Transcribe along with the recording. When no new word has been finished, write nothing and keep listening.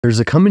There's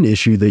a common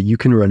issue that you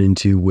can run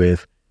into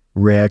with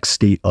React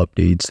state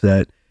updates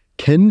that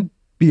can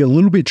be a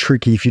little bit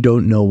tricky if you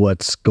don't know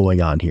what's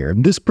going on here.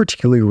 And this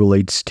particularly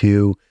relates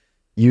to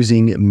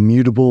using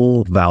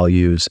mutable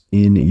values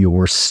in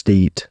your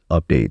state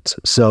updates.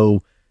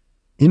 So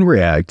in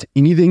React,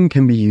 anything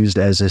can be used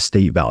as a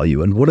state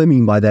value. And what I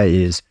mean by that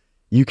is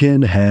you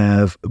can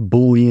have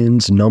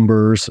booleans,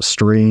 numbers,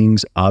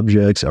 strings,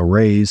 objects,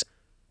 arrays.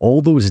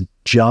 All those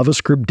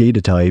JavaScript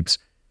data types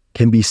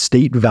can be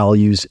state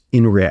values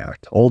in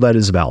React. All that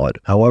is valid.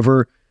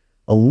 However,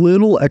 a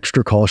little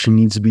extra caution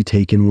needs to be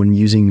taken when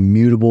using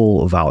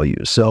mutable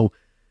values. So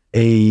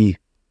a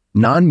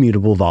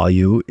non-mutable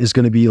value is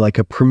going to be like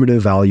a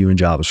primitive value in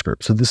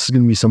JavaScript. So this is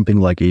going to be something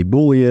like a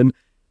boolean,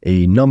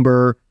 a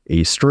number,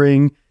 a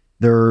string.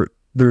 They're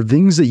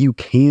things that you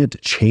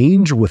can't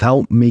change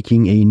without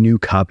making a new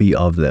copy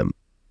of them.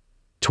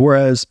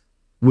 Whereas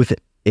with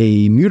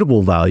a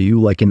mutable value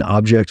like an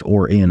object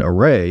or an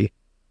array,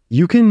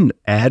 you can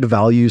add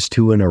values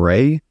to an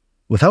array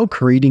without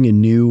creating a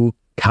new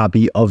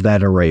copy of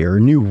that array or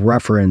a new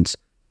reference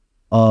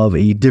of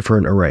a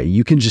different array.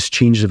 You can just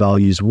change the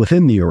values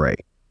within the array.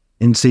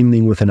 And same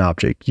thing with an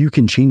object. You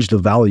can change the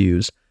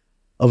values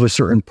of a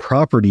certain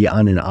property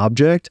on an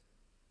object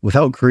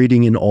without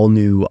creating an all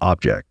new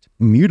object.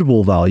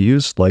 Mutable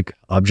values like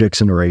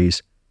objects and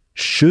arrays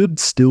should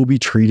still be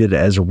treated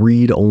as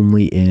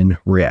read-only in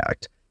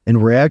React.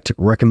 And React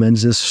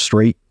recommends this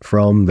straight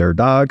from their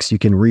docs. You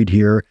can read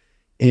here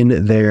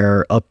in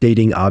their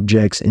updating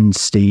objects in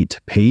state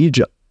page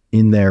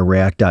in their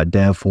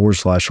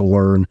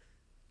react.dev/learn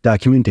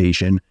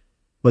documentation.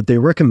 But they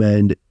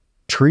recommend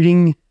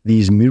treating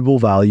these mutable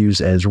values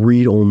as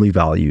read-only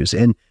values.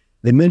 And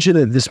they mention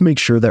that this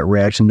makes sure that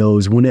React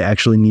knows when it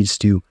actually needs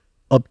to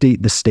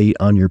update the state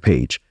on your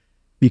page.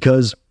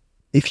 Because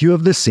if you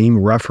have the same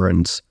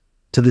reference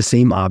to the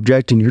same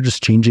object and you're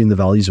just changing the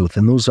values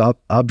within those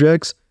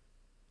objects,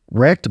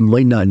 React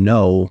might not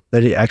know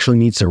that it actually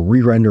needs to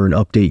re-render and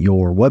update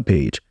your web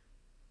page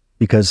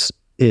because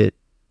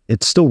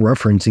it's still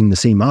referencing the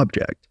same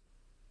object.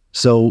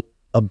 So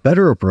a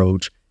better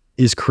approach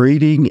is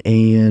creating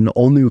an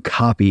all-new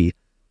copy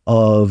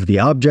of the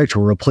object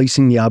or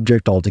replacing the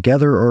object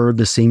altogether, or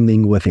the same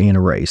thing with an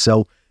array.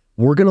 So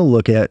we're going to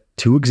look at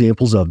two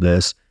examples of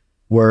this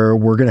where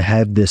we're going to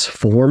have this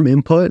form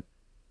input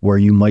where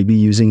you might be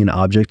using an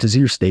object as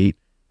your state.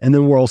 And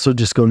then we're also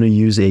just going to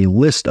use a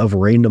list of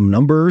random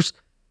numbers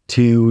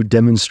to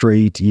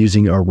demonstrate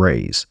using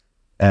arrays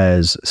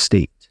as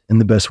state and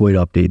the best way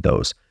to update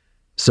those.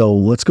 So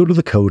let's go to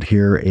the code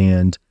here,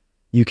 and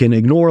you can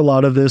ignore a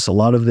lot of this. A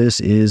lot of this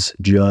is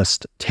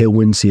just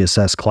Tailwind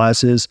CSS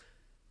classes,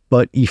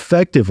 but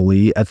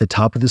effectively at the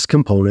top of this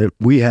component,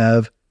 we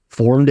have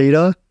form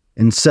data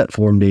and set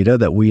form data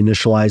that we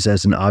initialize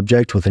as an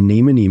object with a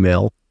name and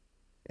email,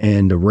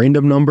 and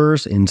random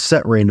numbers and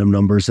set random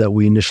numbers that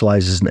we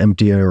initialize as an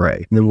empty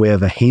array. And then we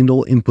have a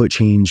handle input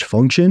change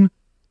function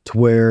to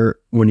where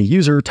when a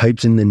user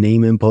types in the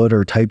name input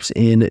or types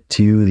in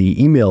to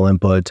the email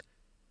input,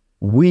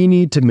 we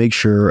need to make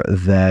sure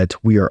that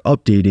we are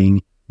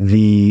updating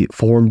the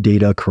form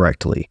data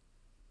correctly.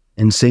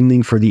 And same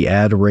thing for the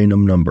add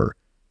random number.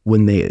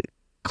 When they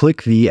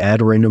click the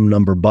add random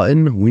number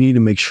button, we need to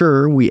make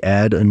sure we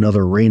add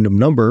another random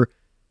number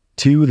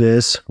to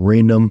this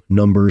random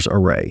numbers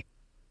array.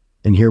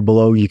 And here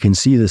below, you can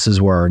see this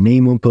is where our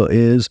name input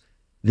is.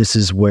 This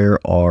is where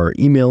our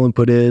email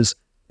input is.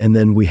 And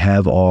then we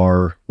have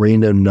our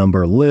random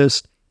number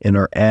list and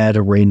our add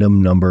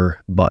random number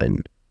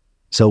button.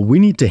 So we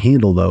need to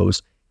handle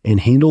those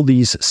and handle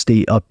these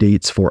state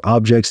updates for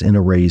objects and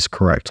arrays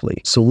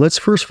correctly. So let's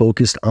first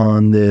focus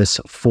on this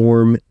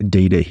form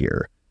data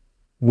here.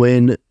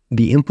 When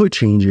the input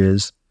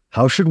changes,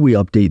 how should we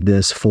update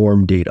this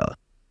form data?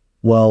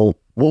 Well,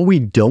 what we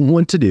don't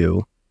want to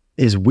do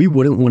is we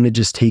wouldn't want to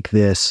just take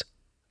this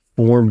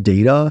form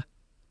data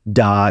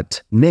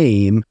dot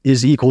name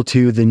is equal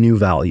to the new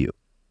value,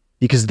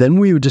 because then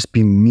we would just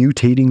be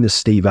mutating the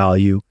state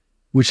value,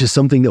 which is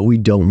something that we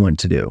don't want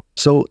to do.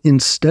 So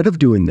instead of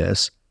doing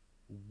this,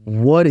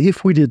 what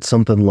if we did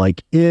something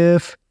like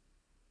if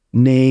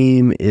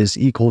name is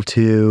equal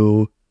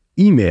to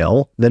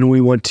email, then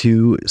we want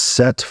to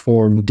set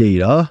form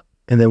data,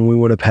 and then we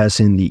want to pass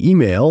in the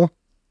email,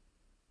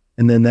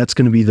 and then that's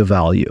going to be the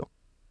value.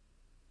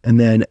 And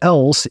then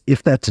else,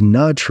 if that's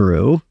not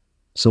true,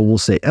 so we'll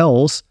say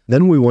else,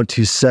 then we want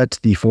to set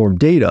the form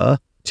data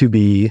to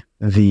be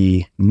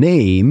the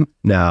name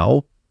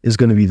now is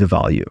going to be the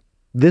value.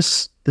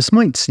 This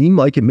might seem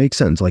like it makes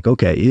sense. Like,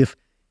 okay,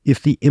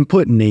 if the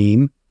input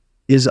name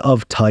is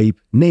of type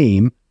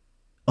name,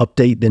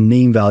 update the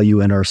name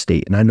value in our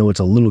state. And I know it's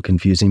a little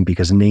confusing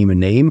because name and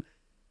name,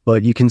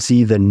 but you can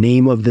see the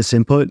name of this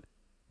input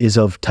is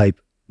of type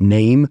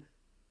name,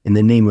 and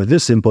the name of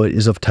this input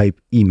is of type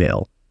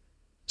email.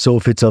 So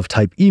if it's of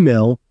type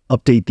email,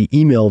 update the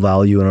email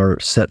value in our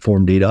set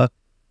form data.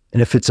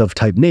 And if it's of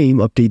type name,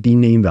 update the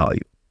name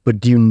value. But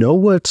do you know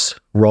what's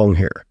wrong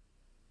here?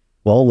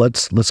 Well,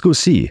 let's go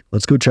see.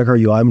 Let's go check our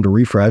UI. I'm going to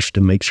refresh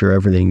to make sure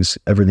everything's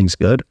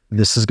good.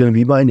 This is going to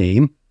be my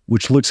name,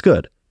 which looks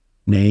good.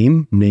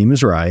 Name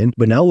is Ryan.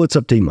 But now let's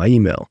update my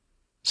email.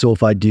 So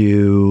if I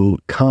do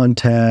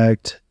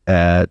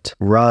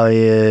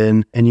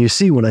contact@Ryan, and you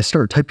see when I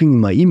start typing in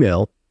my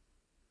email,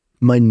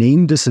 my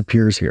name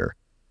disappears here.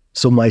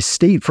 So my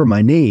state for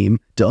my name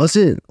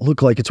doesn't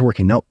look like it's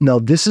working. Now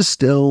this is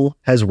still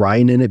has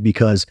Ryan in it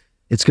because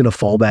it's going to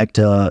fall back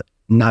to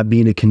not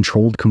being a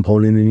controlled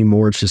component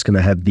anymore. It's just going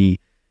to have the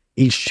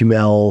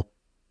HTML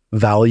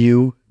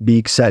value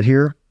being set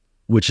here,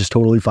 which is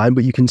totally fine.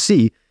 But you can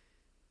see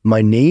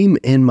my name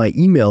and my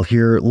email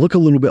here look a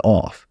little bit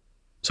off.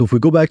 So if we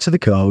go back to the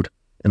code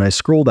and I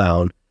scroll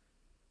down,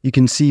 you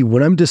can see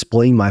when I'm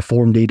displaying my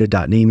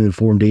formdata.name and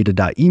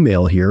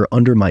formdata.email here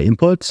under my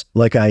inputs,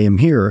 like I am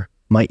here,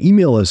 my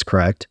email is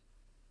correct.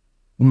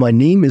 My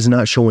name is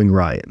not showing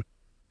Ryan.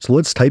 So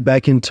let's type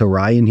back into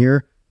Ryan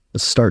here.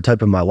 Let's start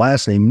typing my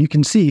last name. And you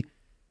can see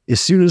as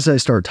soon as I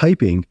start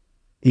typing,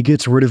 it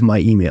gets rid of my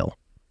email.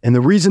 And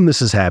the reason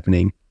this is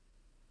happening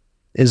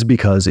is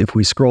because if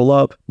we scroll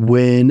up,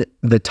 when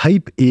the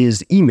type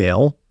is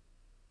email,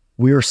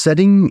 we are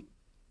setting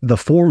the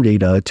form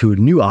data to a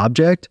new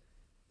object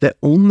that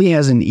only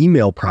has an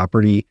email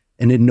property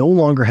and it no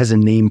longer has a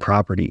name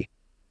property.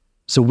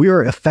 So we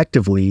are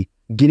effectively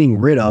getting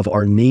rid of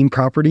our name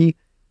property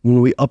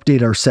when we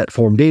update our set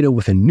form data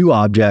with a new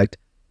object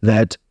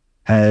that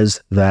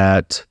has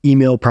that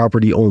email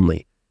property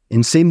only.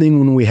 And same thing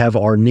when we have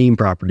our name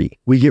property,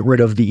 we get rid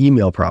of the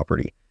email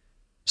property.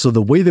 So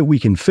the way that we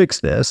can fix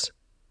this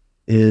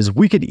is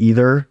we could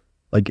either,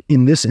 like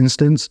in this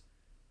instance,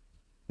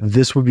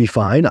 this would be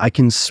fine. I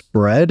can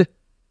spread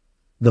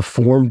the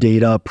form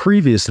data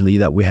previously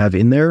that we have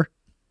in there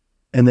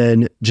and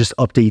then just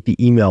update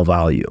the email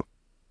value.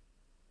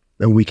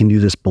 And we can do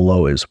this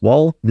below as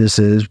well. This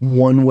is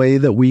one way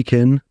that we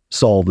can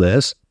solve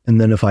this. And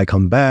then if I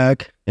come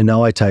back and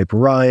now I type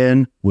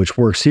Ryan, which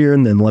works here,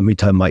 and then let me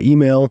type my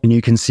email, and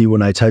you can see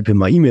when I type in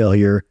my email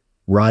here,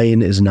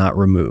 Ryan is not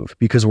removed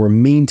because we're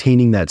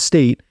maintaining that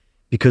state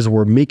because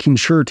we're making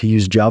sure to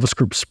use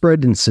JavaScript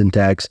spread and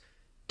syntax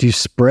to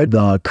spread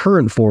the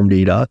current form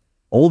data,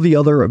 all the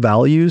other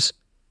values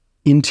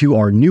into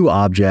our new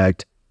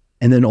object,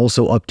 and then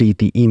also update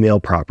the email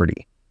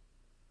property.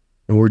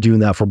 And we're doing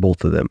that for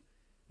both of them.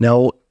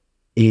 Now,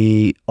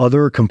 a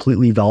other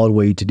completely valid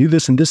way to do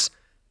this, and this,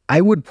 I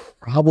would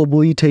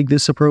probably take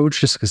this approach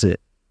just because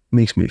it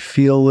makes me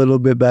feel a little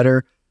bit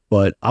better,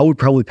 but I would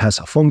probably pass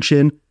a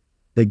function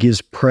that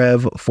gives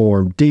prev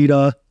form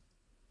data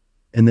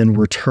and then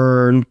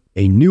return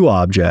a new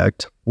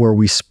object where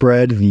we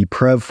spread the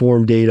prev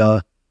form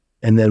data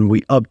and then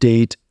we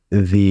update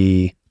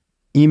the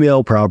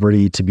email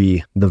property to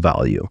be the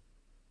value.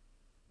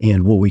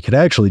 And what we could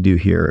actually do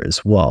here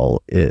as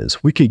well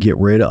is we could get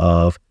rid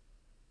of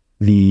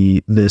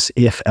this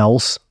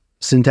if-else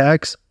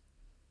syntax,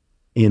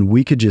 and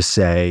we could just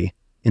say,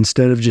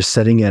 instead of just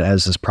setting it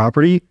as this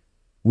property,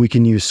 we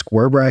can use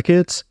square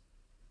brackets,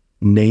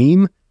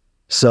 name.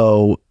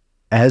 So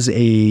as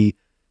a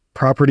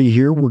property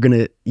here, we're going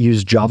to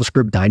use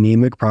JavaScript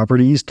dynamic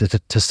properties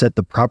to set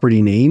the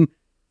property name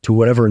to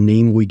whatever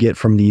name we get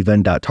from the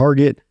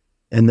event.target.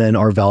 And then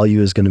our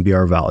value is going to be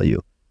our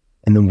value.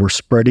 And then we're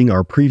spreading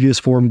our previous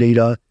form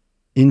data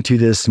into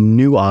this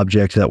new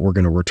object that we're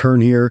going to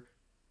return here.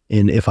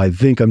 And if I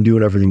think I'm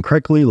doing everything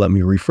correctly, let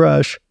me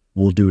refresh.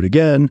 We'll do it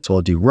again. So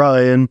I'll do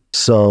Ryan,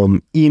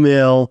 some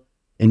email,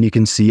 and you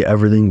can see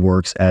everything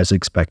works as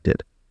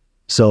expected.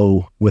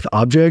 So with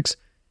objects,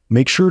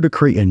 make sure to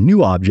create a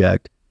new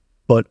object,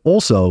 but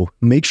also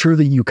make sure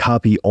that you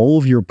copy all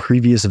of your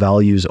previous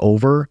values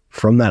over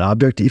from that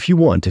object if you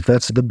want, if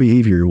that's the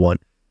behavior you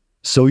want,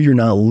 so you're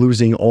not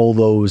losing all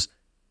those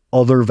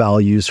other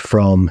values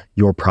from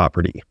your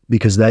property,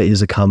 because that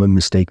is a common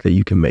mistake that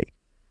you can make.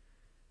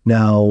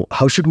 Now,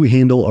 how should we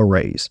handle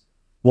arrays?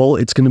 Well,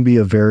 it's going to be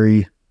a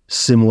very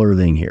similar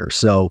thing here.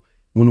 So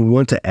when we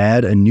want to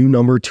add a new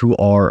number to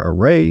our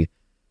array,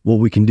 what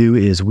we can do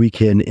is we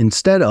can,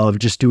 instead of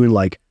just doing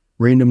like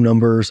random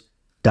numbers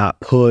dot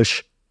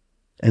push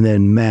and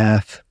then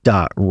math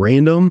dot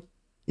random,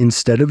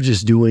 instead of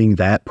just doing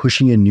that,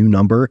 pushing a new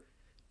number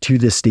to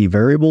the state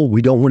variable,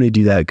 we don't want to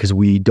do that because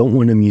we don't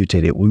want to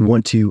mutate it. We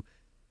want to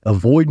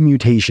avoid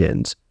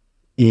mutations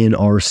in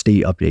our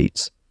state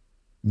updates.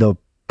 The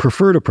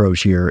preferred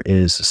approach here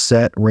is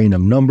set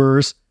random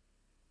numbers.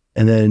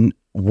 And then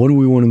what do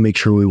we want to make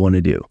sure we want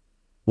to do?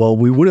 Well,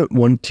 we wouldn't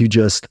want to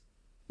just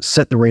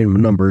set the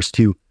random numbers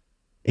to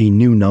a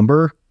new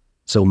number,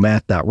 so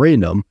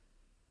math.random,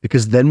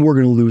 because then we're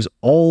going to lose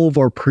all of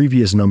our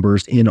previous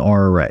numbers in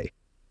our array.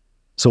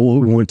 So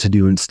what we want to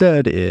do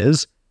instead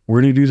is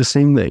we're going to do the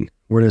same thing.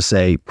 We're going to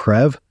say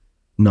prev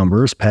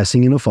numbers,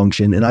 passing in a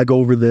function, and I go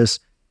over this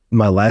in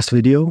my last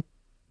video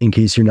in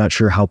case you're not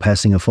sure how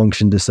passing a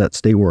function to set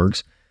state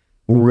works.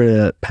 We're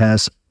going to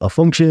pass a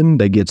function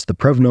that gets the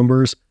prev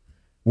numbers.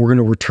 We're going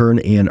to return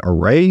an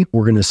array.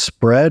 We're going to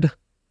spread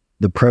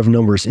the prev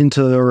numbers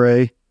into the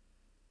array.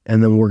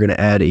 And then we're going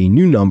to add a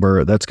new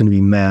number that's going to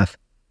be math.random.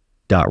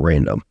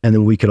 math.random. And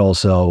then we could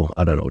also,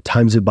 I don't know,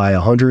 times it by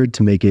 100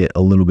 to make it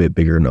a little bit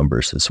bigger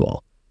numbers as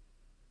well.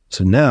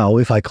 So now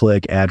if I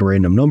click add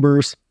random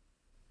numbers,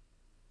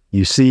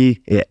 you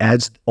see it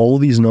adds all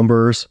these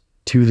numbers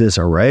to this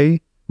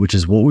array, which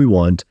is what we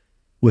want,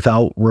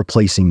 without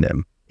replacing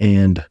them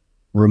and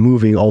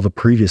removing all the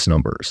previous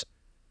numbers.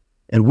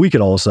 And we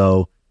could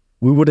also,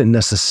 we wouldn't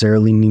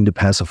necessarily need to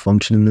pass a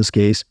function in this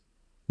case.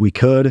 We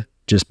could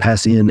just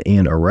pass in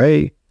an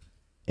array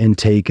and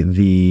take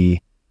the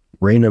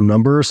random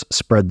numbers,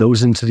 spread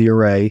those into the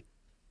array,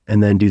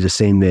 and then do the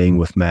same thing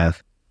with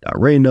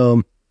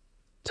math.random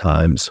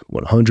times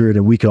 100.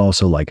 And we could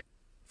also like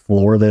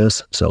floor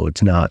this so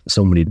it's not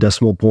so many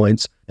decimal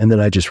points. And then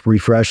I just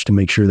refresh to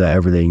make sure that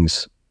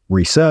everything's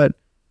reset,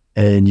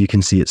 and you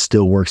can see it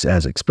still works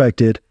as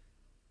expected.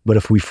 But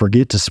if we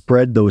forget to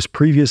spread those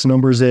previous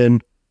numbers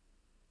in,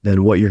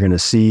 then what you're going to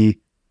see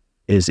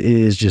is it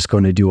is just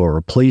going to do a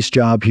replace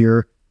job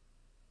here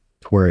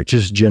to where it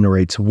just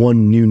generates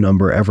one new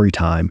number every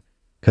time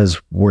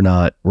because we're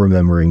not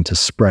remembering to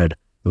spread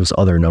those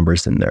other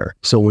numbers in there.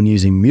 So when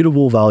using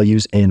mutable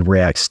values and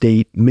React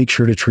State, make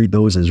sure to treat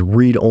those as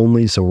read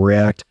only so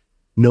React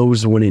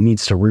knows when it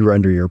needs to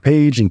re-render your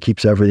page and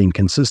keeps everything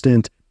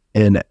consistent.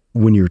 And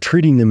when you're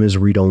treating them as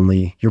read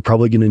only, you're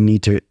probably going to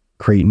need to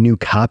create new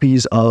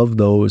copies of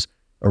those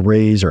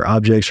arrays or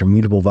objects or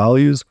mutable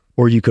values.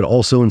 Or you could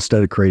also,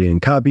 instead of creating a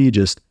copy,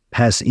 just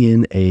pass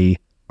in a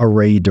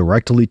array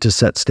directly to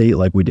set state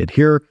like we did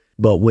here.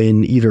 But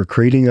when either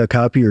creating a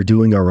copy or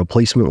doing a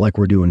replacement like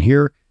we're doing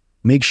here,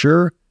 make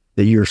sure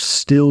that you're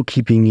still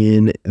keeping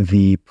in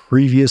the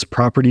previous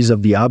properties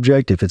of the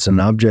object, if it's an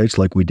object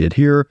like we did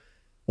here,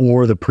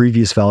 or the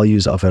previous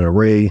values of an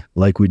array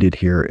like we did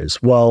here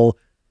as well.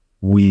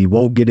 We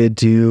won't get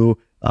into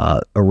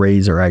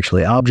arrays are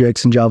actually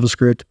objects in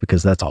JavaScript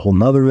because that's a whole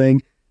nother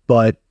thing,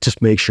 but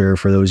just make sure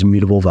for those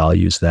immutable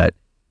values that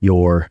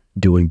you're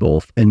doing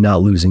both and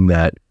not losing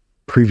that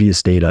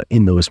previous data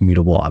in those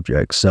mutable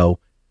objects. So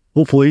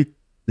hopefully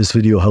this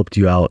video helped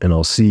you out, and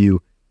I'll see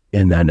you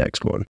in that next one.